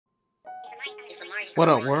What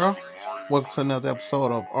up, world? Welcome to another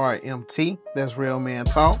episode of RMT. That's Real Man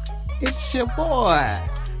Talk. It's your boy,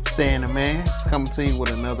 Stan the Man, coming to you with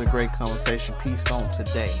another great conversation piece on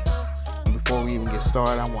today. And before we even get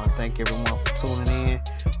started, I want to thank everyone for tuning in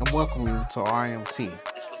and welcome you to RMT.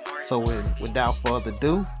 So without further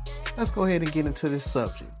ado, let's go ahead and get into this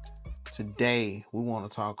subject. Today, we want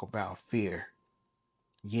to talk about fear.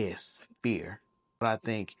 Yes, fear. But I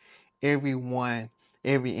think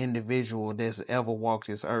every individual that's ever walked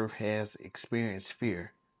this earth has experienced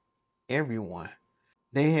fear. Everyone.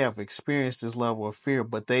 They have experienced this level of fear,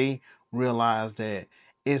 but they realize that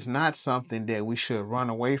it's not something that we should run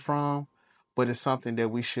away from, but it's something that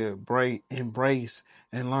we should embrace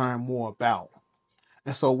and learn more about.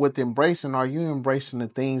 And so, with embracing, are you embracing the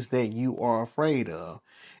things that you are afraid of?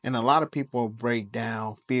 And a lot of people break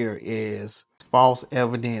down fear as false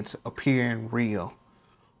evidence appearing real.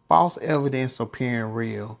 False evidence appearing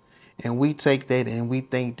real. And we take that and we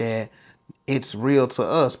think that it's real to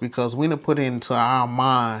us because we done put into our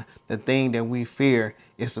mind the thing that we fear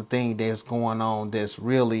is the thing that's going on that's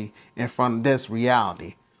really in front of that's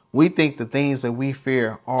reality. We think the things that we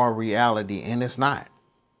fear are reality, and it's not.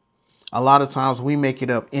 A lot of times we make it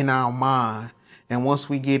up in our mind, and once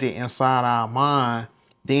we get it inside our mind,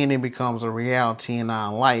 then it becomes a reality in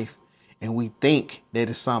our life, and we think that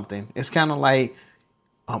it's something. It's kind of like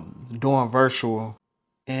doing virtual,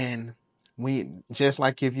 and we just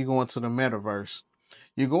like if you go into the metaverse.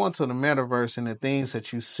 You go into the metaverse and the things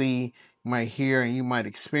that you see, you might hear, and you might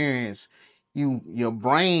experience, your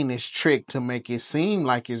brain is tricked to make it seem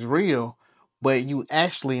like it's real, but you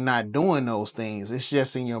actually not doing those things. It's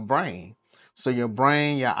just in your brain. So your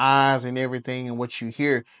brain, your eyes, and everything, and what you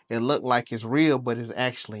hear, it look like it's real, but it's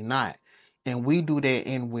actually not. And we do that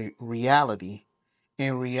in reality.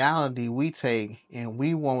 In reality, we take and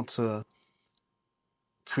we want to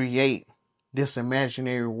create this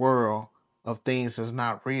imaginary world of things that's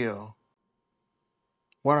not real.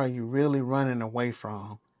 What are you really running away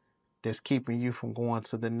from that's keeping you from going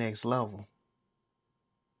to the next level?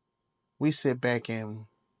 We sit back and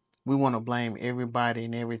we want to blame everybody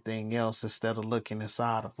and everything else instead of looking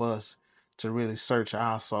inside of us to really search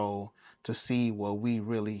our soul to see what we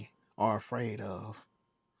really are afraid of.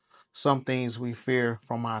 Some things we fear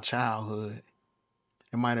from our childhood.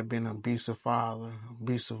 It might have been an abusive father,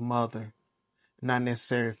 abusive mother, not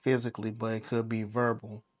necessarily physically, but it could be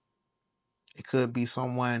verbal. It could be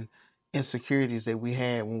someone insecurities that we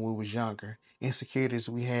had when we was younger, insecurities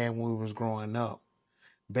we had when we was growing up,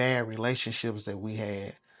 bad relationships that we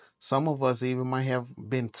had. Some of us even might have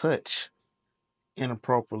been touched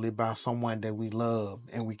inappropriately by someone that we loved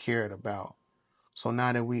and we cared about. So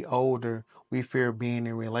now that we older, we fear being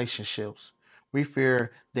in relationships. We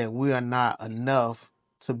fear that we are not enough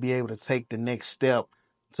to be able to take the next step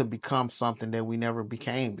to become something that we never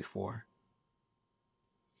became before.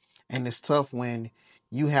 And it's tough when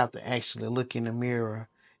you have to actually look in the mirror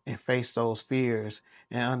and face those fears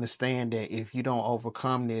and understand that if you don't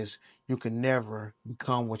overcome this, you can never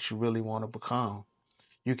become what you really want to become.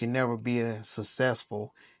 You can never be as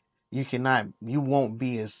successful. You won't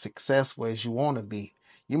be as successful as you want to be.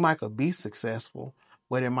 You might could be successful,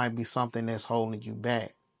 but it might be something that's holding you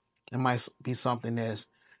back. It might be something that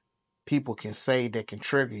people can say that can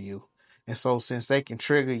trigger you. And so since they can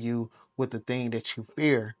trigger you with the thing that you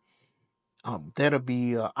fear, that'll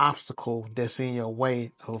be an obstacle that's in your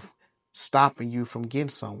way of stopping you from getting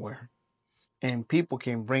somewhere. And people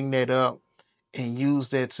can bring that up and use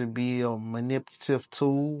that to be a manipulative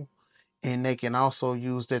tool. And they can also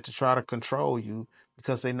use that to try to control you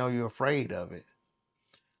because they know you're afraid of it.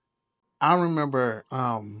 I remember,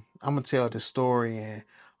 I'm going to tell this story and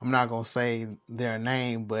I'm not going to say their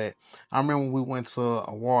name, but I remember we went to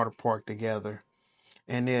a water park together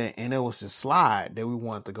and there was this slide that we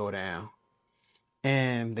wanted to go down.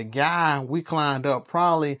 And the guy, we climbed up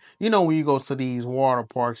probably, when you go to these water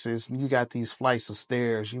parks, you got these flights of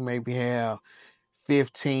stairs. You maybe have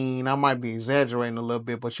 15, I might be exaggerating a little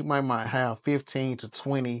bit, but you might have 15 to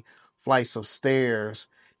 20 flights of stairs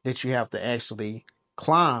that you have to actually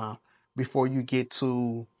climb before you get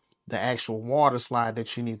to the actual water slide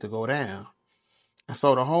that you need to go down. And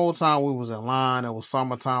so the whole time we was in line, it was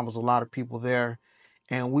summertime, was a lot of people there,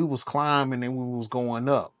 and we was climbing and we was going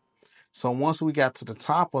up. So once we got to the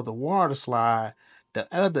top of the water slide,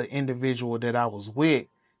 the other individual that I was with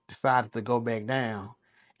decided to go back down.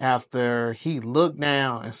 After he looked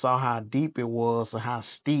down and saw how deep it was and how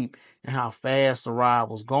steep and how fast the ride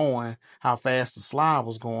was going, how fast the slide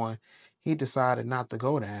was going, he decided not to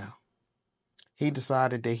go down. He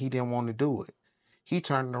decided that he didn't want to do it. He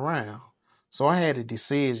turned around. So I had a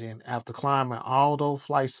decision after climbing all those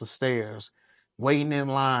flights of stairs. waiting in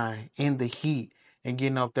line in the heat and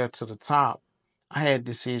getting up there to the top, I had a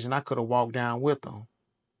decision. I could have walked down with them.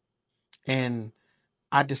 And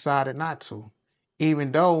I decided not to.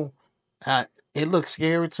 Even though it looked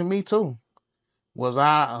scary to me too. Was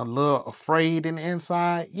I a little afraid in the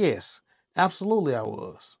inside? Yes, absolutely I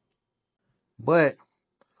was. But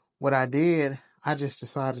what I did, I just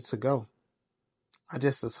decided to go. I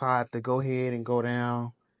just decided to go ahead and go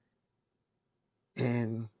down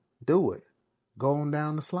and do it. Go on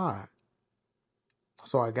down the slide.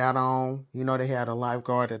 So I got on. You know, they had a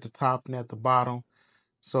lifeguard at the top and at the bottom.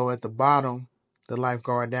 So at the bottom, the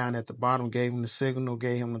lifeguard down at the bottom gave him the signal,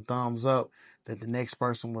 gave him the thumbs up that the next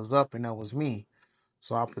person was up, and that was me.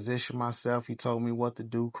 So I positioned myself. He told me what to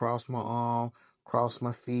do, cross my arm, cross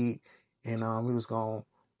my feet, and he was going to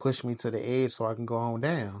push me to the edge so I can go on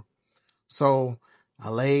down. So I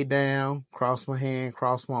laid down, crossed my hand,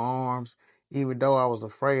 crossed my arms. Even though I was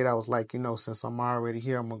afraid, I was like, since I'm already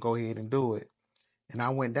here, I'm going to go ahead and do it. And I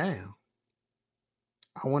went down.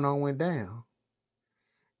 Went down.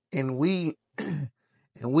 And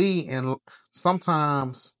and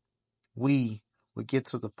sometimes we would get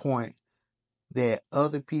to the point that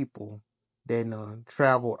other people that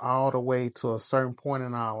traveled all the way to a certain point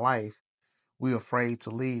in our life, we're afraid to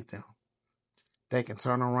leave them. They can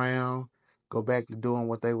turn around, go back to doing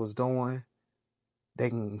what they was doing. They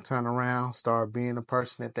can turn around, start being the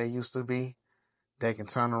person that they used to be. They can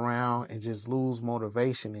turn around and just lose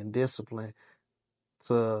motivation and discipline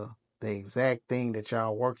to the exact thing that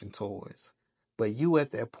y'all working towards. But you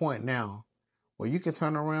at that point now where you can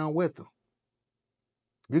turn around with them.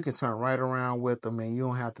 You can turn right around with them and you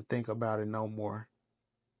don't have to think about it no more.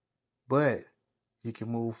 But you can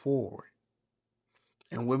move forward.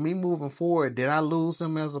 And with me moving forward, did I lose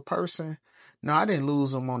them as a person? No, I didn't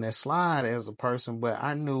lose them on that slide as a person, but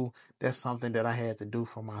I knew that's something that I had to do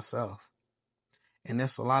for myself. And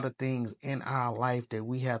there's a lot of things in our life that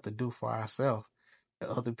we have to do for ourselves that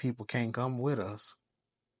other people can't come with us.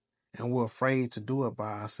 And we're afraid to do it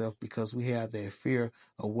by ourselves because we have that fear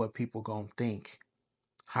of what people gonna think,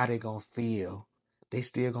 how they gonna feel. They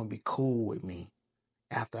still gonna be cool with me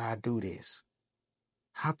after I do this.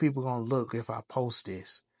 How people gonna look if I post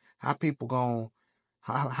this? How people gonna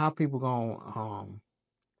how people gonna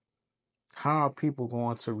how are people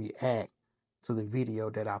going to react to the video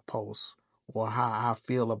that I post, or how I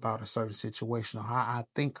feel about a certain situation, or how I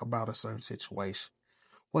think about a certain situation?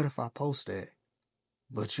 What if I post that?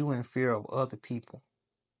 But you in fear of other people.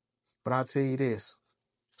 But I'll tell you this,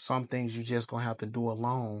 some things you just gonna have to do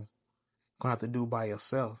alone, gonna have to do by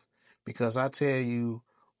yourself. Because I tell you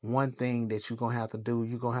one thing that you're gonna have to do,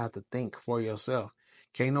 you're gonna have to think for yourself.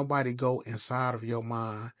 Can't nobody go inside of your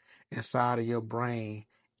mind, inside of your brain,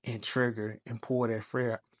 and trigger and pull that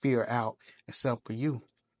fear out except for you.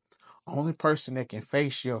 Only person that can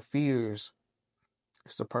face your fears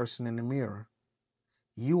is the person in the mirror.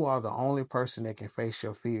 You are the only person that can face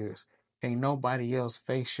your fears. Ain't nobody else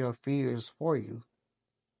face your fears for you.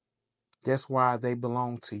 That's why they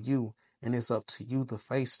belong to you, and it's up to you to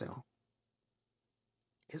face them.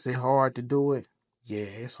 Is it hard to do it? Yeah,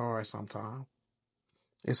 it's hard sometimes.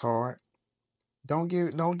 It's hard. Don't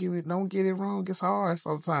get it wrong. It's hard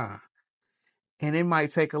sometimes. And it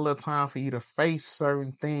might take a little time for you to face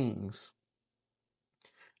certain things.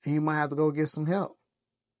 And you might have to go get some help.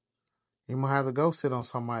 You might have to go sit on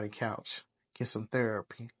somebody's couch, get some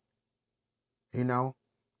therapy. You know,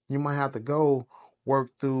 you might have to go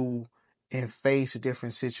work through and face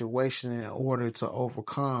different situations in order to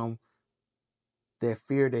overcome that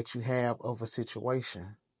fear that you have of a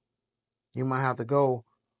situation. You might have to go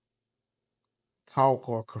talk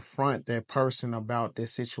or confront that person about that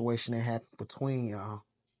situation that happened between y'all.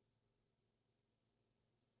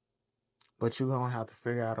 But you're going to have to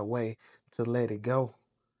figure out a way to let it go.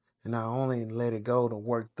 And not only let it go, to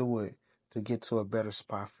work through it to get to a better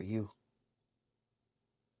spot for you.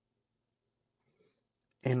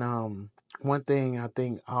 And one thing, I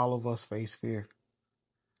think all of us face fear.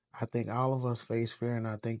 I think all of us face fear, and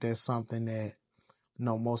I think that's something that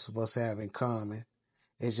most of us have in common.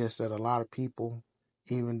 It's just that a lot of people,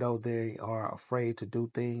 even though they are afraid to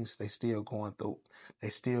do things, they still going through. They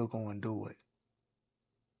still going to do it.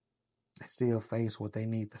 They still face what they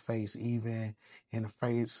need to face, even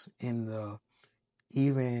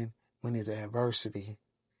even when it's adversity,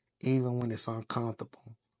 even when it's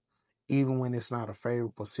uncomfortable, even when it's not a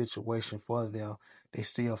favorable situation for them, they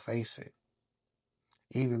still face it.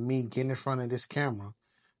 Even me getting in front of this camera,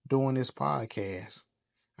 doing this podcast,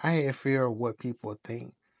 I had fear of what people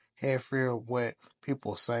think, had fear of what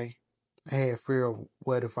people say. I had fear of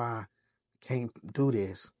what if I can't do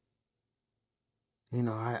this.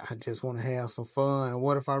 I just want to have some fun.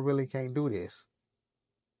 What if I really can't do this?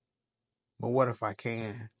 But what if I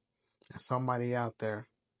can? And somebody out there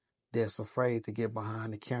that's afraid to get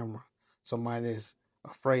behind the camera, somebody that's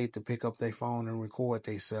afraid to pick up their phone and record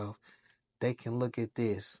themselves, they can look at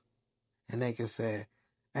this and they can say,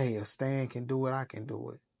 hey, if Stan can do it, I can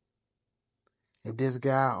do it. If this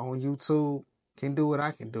guy on YouTube can do it,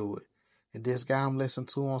 I can do it. If this guy I'm listening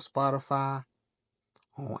to on Spotify,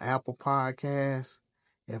 on Apple Podcasts,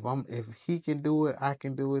 if he can do it, I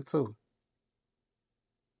can do it too.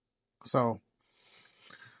 So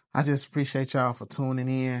I just appreciate y'all for tuning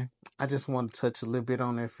in. I just want to touch a little bit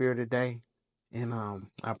on that fear today. And I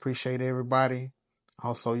appreciate everybody.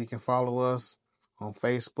 Also, you can follow us on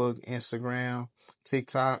Facebook, Instagram,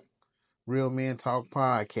 TikTok, Real Men Talk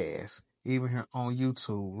Podcast. Even here on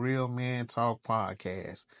YouTube, Real Men Talk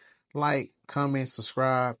Podcast. Like, comment,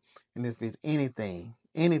 subscribe. And if it's anything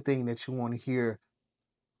that you want to hear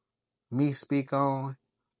me speak on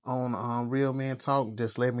Real Men Talk,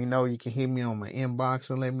 just let me know. You can hit me on my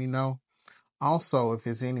inbox and let me know. Also, if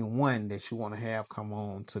there's anyone that you want to have come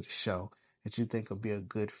on to the show that you think would be a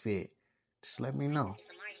good fit, just let me know.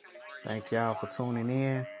 Thank y'all for tuning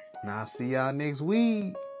in, and I'll see y'all next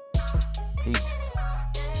week. Peace.